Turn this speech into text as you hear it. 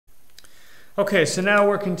Okay, so now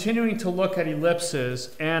we're continuing to look at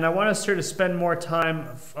ellipses, and I want to sort of spend more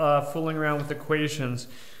time fooling around with equations.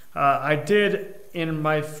 I did in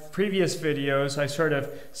my previous videos, I sort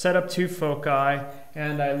of set up two foci,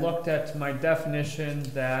 and I looked at my definition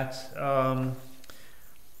that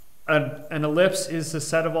an ellipse is the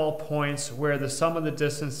set of all points where the sum of the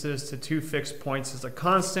distances to two fixed points is a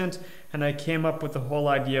constant, and I came up with the whole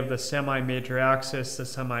idea of the semi-major axis, the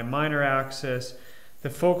semi-minor axis, the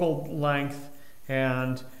focal length,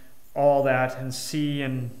 and all that, and C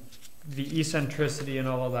and the eccentricity and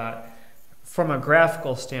all of that from a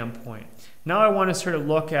graphical standpoint. Now I want to sort of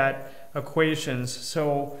look at equations.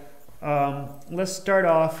 So let's start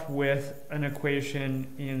off with an equation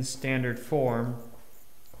in standard form.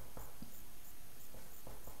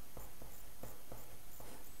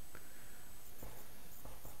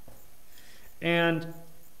 And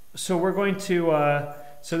so we're going to,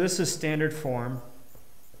 so this is standard form.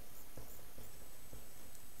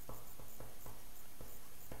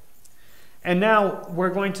 And now we're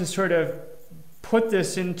going to sort of put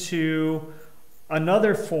this into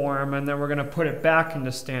another form, and then we're going to put it back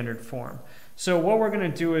into standard form. So what we're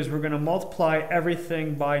going to do is we're going to multiply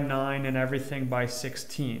everything by 9 and everything by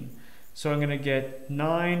 16. So I'm going to get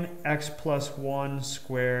 9x plus 1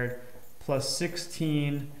 squared plus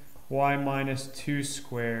 16y minus 2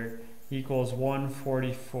 squared equals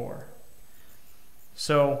 144.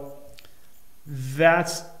 So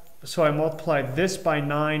I multiplied this by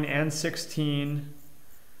 9 and 16.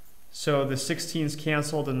 So the 16's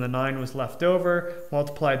canceled and the 9 was left over.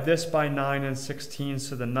 Multiplied this by 9 and 16.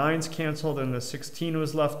 So the 9's canceled and the 16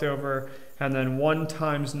 was left over. And then 1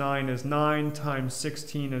 times 9 is 9 times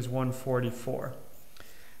 16 is 144.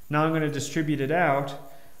 Now I'm going to distribute it out.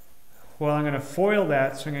 Well, I'm going to FOIL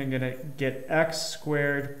that. So I'm going to get x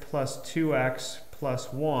squared plus 2x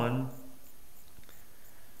plus 1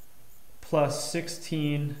 plus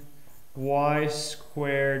 16 y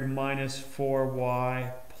squared minus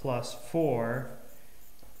 4y plus 4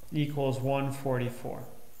 equals 144.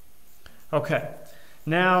 Okay,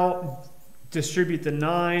 now distribute the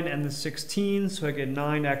 9 and the 16, so I get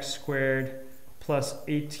 9x squared plus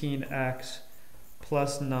 18x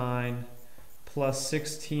plus 9 plus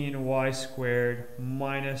 16y squared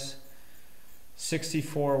minus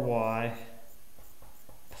 64y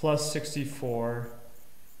plus 64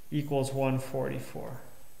 equals 144.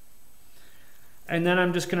 And then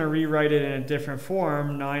I'm just going to rewrite it in a different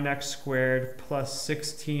form, 9x squared plus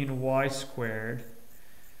 16y squared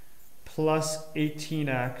plus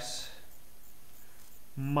 18x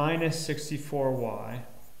minus 64y.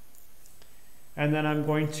 And then I'm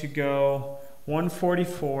going to go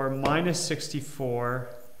 144 minus 64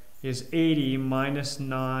 is 80, minus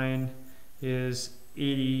 9 is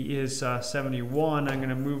 71. I'm going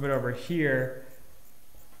to move it over here.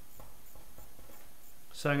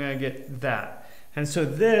 So I'm going to get that. And so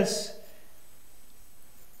this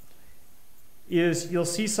is, you'll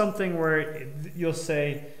see something where you'll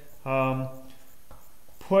say,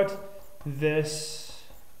 put this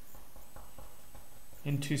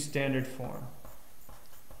into standard form.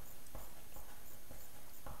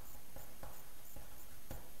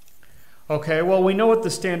 Okay, well, we know what the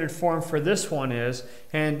standard form for this one is,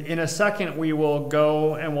 and in a second we will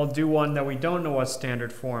go and we'll do one that we don't know what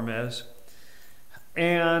standard form is.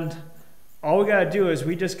 And all we got to do is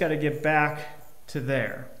we just got to get back to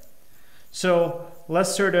there. So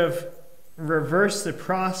let's sort of reverse the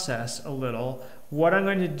process a little. What I'm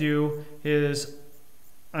going to do is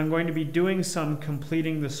I'm going to be doing some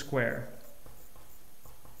completing the square.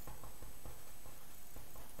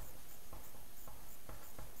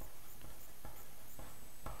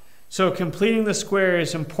 So completing the square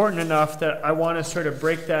is important enough that I want to sort of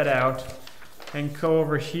break that out and go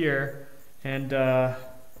over here, and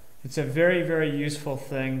it's a very, very useful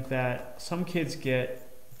thing that some kids get,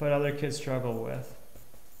 but other kids struggle with.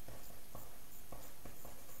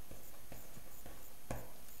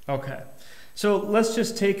 Okay, so let's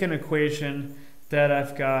just take an equation that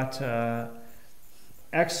I've got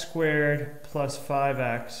x squared plus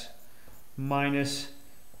 5x minus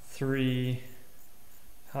 3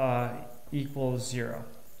 equals 0.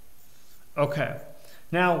 Okay,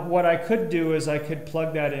 now what I could do is I could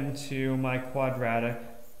plug that into my quadratic.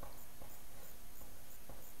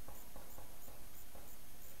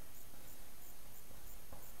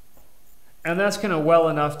 And that's going to well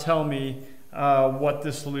enough tell me what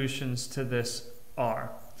the solutions to this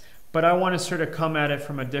are. But I want to sort of come at it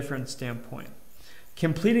from a different standpoint.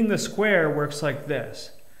 Completing the square works like this.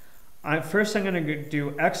 First I'm going to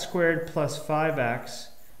do x squared plus 5x,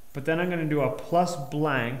 but then I'm going to do a plus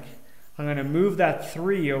blank. I'm going to move that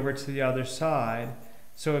 3 over to the other side,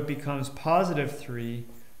 So it becomes positive 3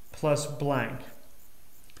 plus blank.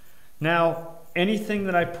 Now, anything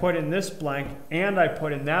that I put in this blank and I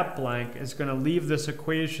put in that blank is going to leave this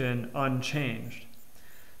equation unchanged.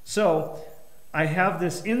 So I have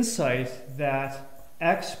this insight that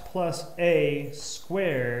x plus a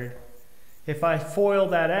squared, if I FOIL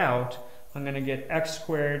that out, I'm going to get x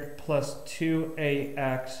squared plus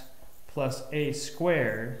 2ax plus a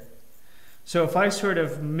squared. So if I sort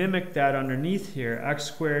of mimic that underneath here, x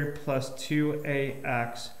squared plus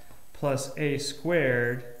 2ax plus a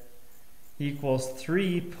squared equals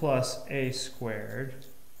 3 plus a squared.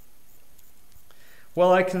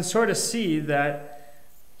 Well, I can sort of see that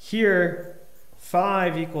here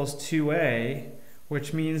 5 equals 2a,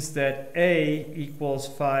 which means that a equals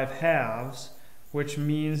 5/2, which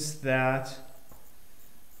means that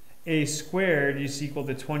a squared is equal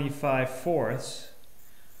to 25/4.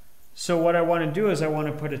 So what I want to do is I want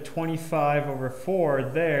to put a 25/4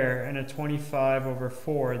 there and a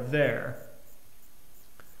 25/4 there.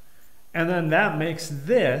 And then that makes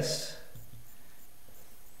this,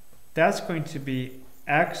 that's going to be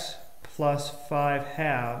x plus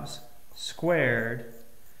 5/2 squared.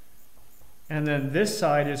 And then this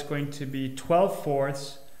side is going to be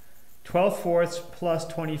 12/4. 12/4 plus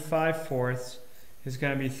 25/4 is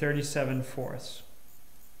going to be 37/4.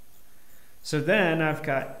 So then I've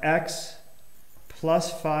got x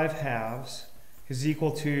plus 5/2 is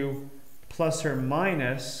equal to plus or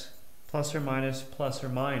minus the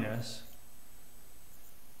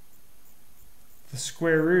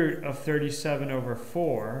square root of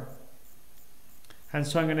 37/4. And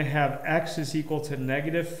so I'm going to have x is equal to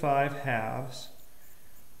negative 5/2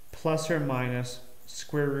 plus or minus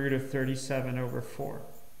square root of 37/4.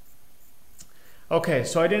 Okay,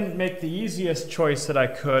 so I didn't make the easiest choice that I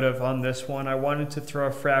could have on this one. I wanted to throw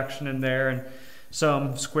a fraction in there and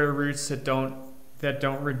some square roots that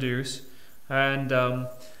don't reduce. And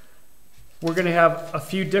we're going to have a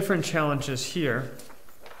few different challenges here.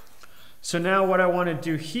 So now what I want to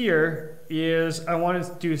do here is I want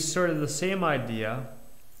to do sort of the same idea.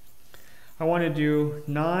 I want to do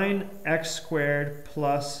 9x squared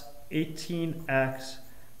plus 18x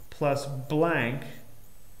plus blank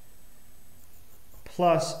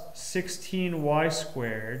plus 16y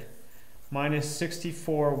squared minus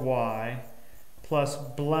 64y plus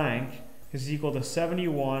blank is equal to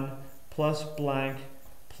 71 plus blank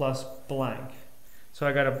plus blank. So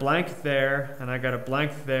I got a blank there and I got a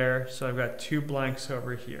blank there, so I've got two blanks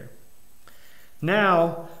over here.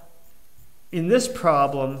 Now, in this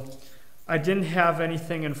problem, I didn't have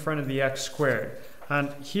anything in front of the x squared.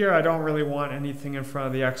 And here I don't really want anything in front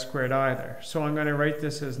of the x squared either. So I'm going to write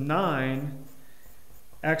this as 9x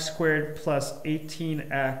squared plus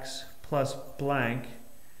 18x plus blank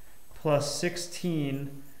plus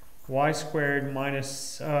 16y squared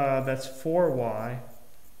minus, that's 4y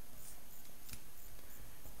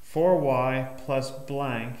plus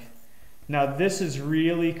blank. Now this is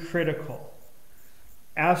really critical.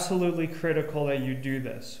 Absolutely critical that you do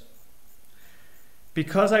this.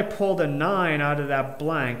 Because I pulled a 9 out of that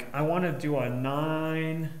blank, I want to do a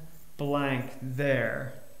 9 blank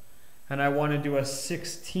there. And I want to do a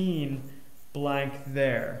 16 blank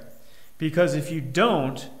there. Because if you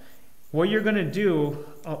don't, what you're going to do,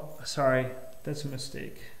 oh, sorry, that's a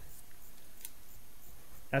mistake.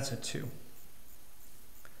 That's a 2.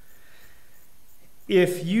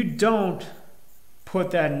 If you don't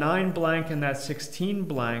put that 9 blank and that 16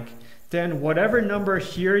 blank, then whatever number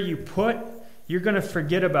here you put, you're going to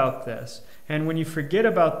forget about this. And when you forget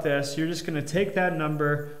about this, you're just going to take that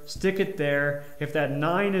number, stick it there. If that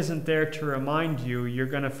 9 isn't there to remind you, you're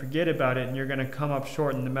going to forget about it and you're going to come up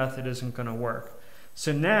short and the method isn't going to work.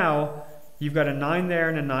 So now you've got a 9 there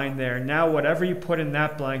and a 9 there. Now whatever you put in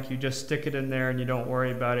that blank, you just stick it in there and you don't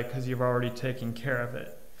worry about it because you've already taken care of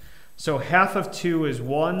it. So half of 2 is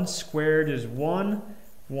 1, squared is 1,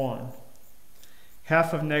 1.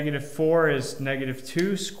 Half of negative 4 is negative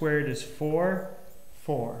 2, squared is 4,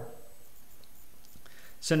 4.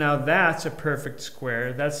 So now that's a perfect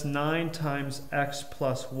square. That's 9 times x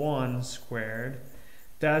plus 1 squared.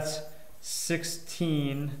 That's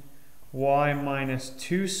 16y minus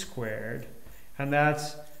 2 squared. And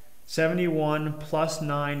that's 71 plus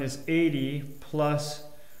 9 is 80 plus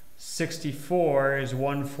 64 is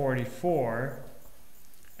 144.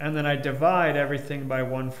 And then I divide everything by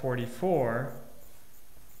 144.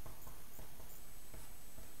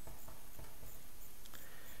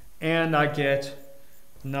 And I get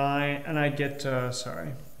 9, and I get,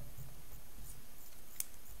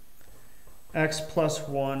 x plus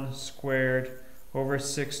 1 squared over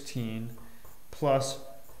 16 plus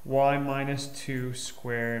y minus 2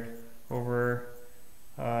 squared over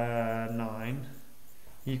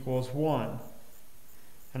equals 1.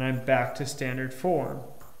 And I'm back to standard form.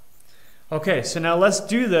 Okay, so now let's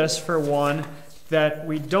do this for one that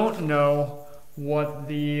we don't know what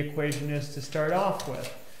the equation is to start off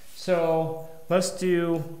with. So let's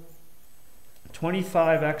do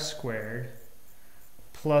 25x squared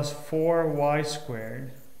plus 4y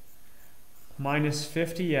squared minus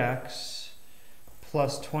 50x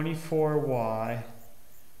plus 24y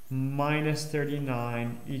minus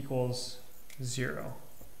 39 equals 0.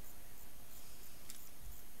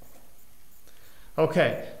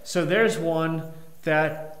 Okay, so there's one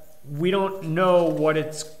that we don't know what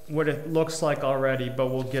it looks like already, but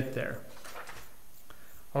we'll get there.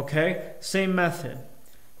 Okay, same method.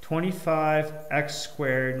 25x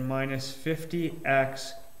squared minus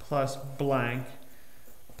 50x plus blank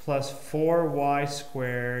plus 4y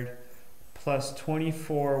squared plus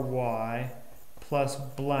 24y plus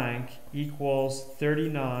blank equals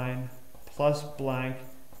 39 plus blank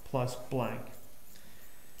plus blank.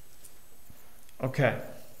 Okay,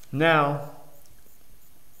 now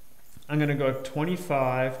I'm going to go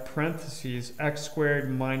 25 parentheses x squared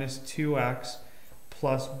minus 2x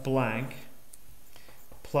plus blank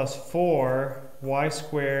plus 4y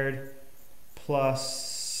squared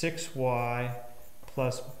plus 6y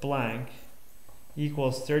plus blank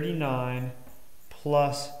equals 39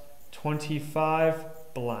 plus 25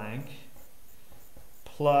 blank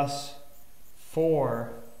plus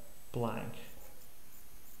 4 blank.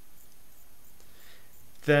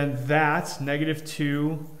 Then that's negative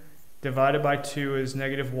 2 divided by 2 is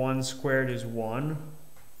negative 1 squared is 1.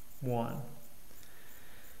 1.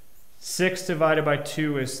 6 divided by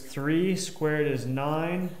 2 is 3. Squared is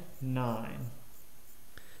 9. 9.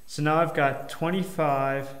 So now I've got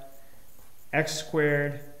 25 x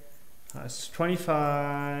squared. It's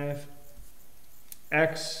 25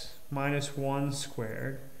 x minus 1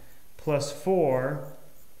 squared plus 4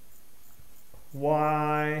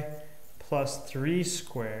 y plus 3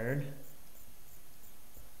 squared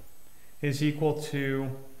is equal to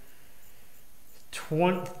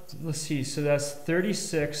 20. Let's see, so that's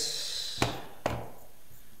 36. I'm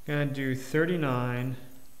going to do 39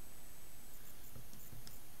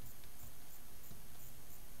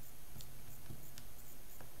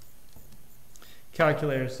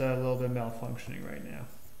 calculator's a little bit malfunctioning right now.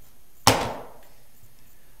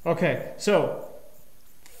 Okay, so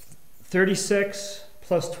 36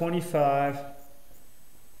 plus 25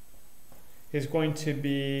 is going to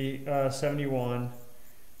be 61.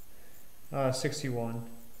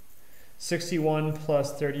 61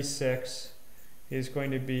 plus 36 is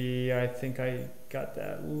going to be, I think I got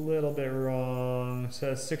that a little bit wrong. So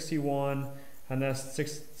that's 61, and that's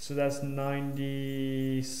 6, so that's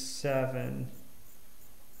 97.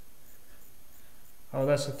 Oh,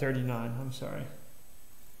 that's a 39, I'm sorry.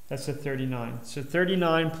 That's a 39. So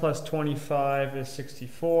 39 plus 25 is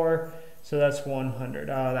 64, so that's 100.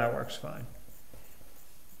 Ah, that works fine.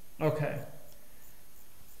 Okay.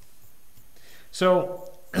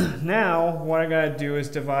 So now what I got to do is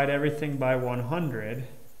divide everything by 100.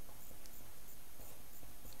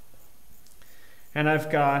 And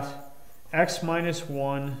I've got x minus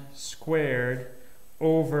 1 squared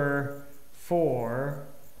over 4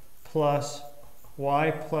 plus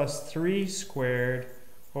y plus 3 squared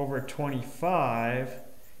over 25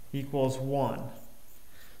 equals 1.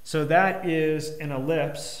 So that is an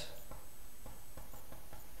ellipse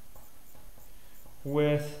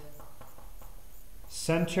with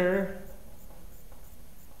center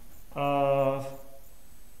of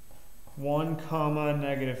 1 comma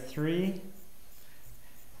negative 3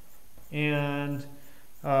 and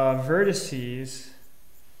vertices.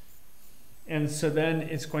 And so then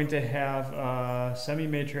it's going to have a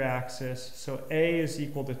semi-major axis. So A is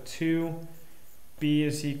equal to 2, B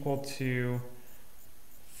is equal to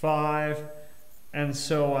 5. And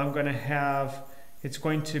so I'm going to have, it's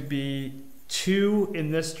going to be 2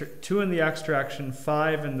 in this, 2 in the x direction,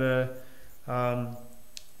 5 in the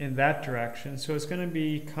in that direction. So it's going to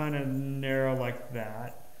be kind of narrow like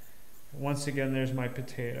that. Once again, there's my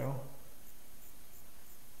potato.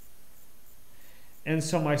 And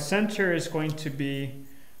so my center is going to be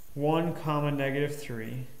 1 comma negative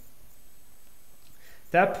 3.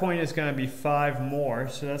 That point is going to be 5 more,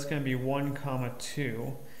 so that's going to be 1 comma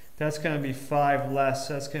 2. That's going to be 5 less,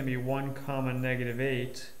 so that's going to be 1 comma negative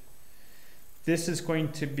 8. This is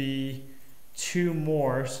going to be 2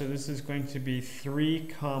 more, so this is going to be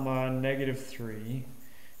 3 comma negative 3.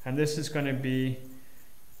 And this is going to be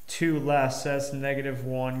 2 less, so that's negative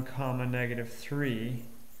 1 comma negative 3.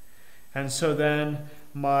 And so then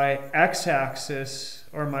my x-axis,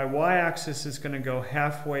 or my y-axis, is going to go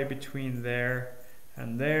halfway between there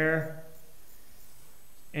and there.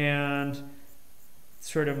 and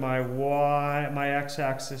sort of my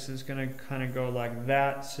x-axis is going to kind of go like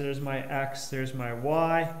that. So there's my x, there's my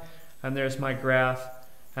y, and there's my graph,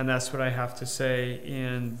 and that's what I have to say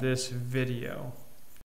in this video.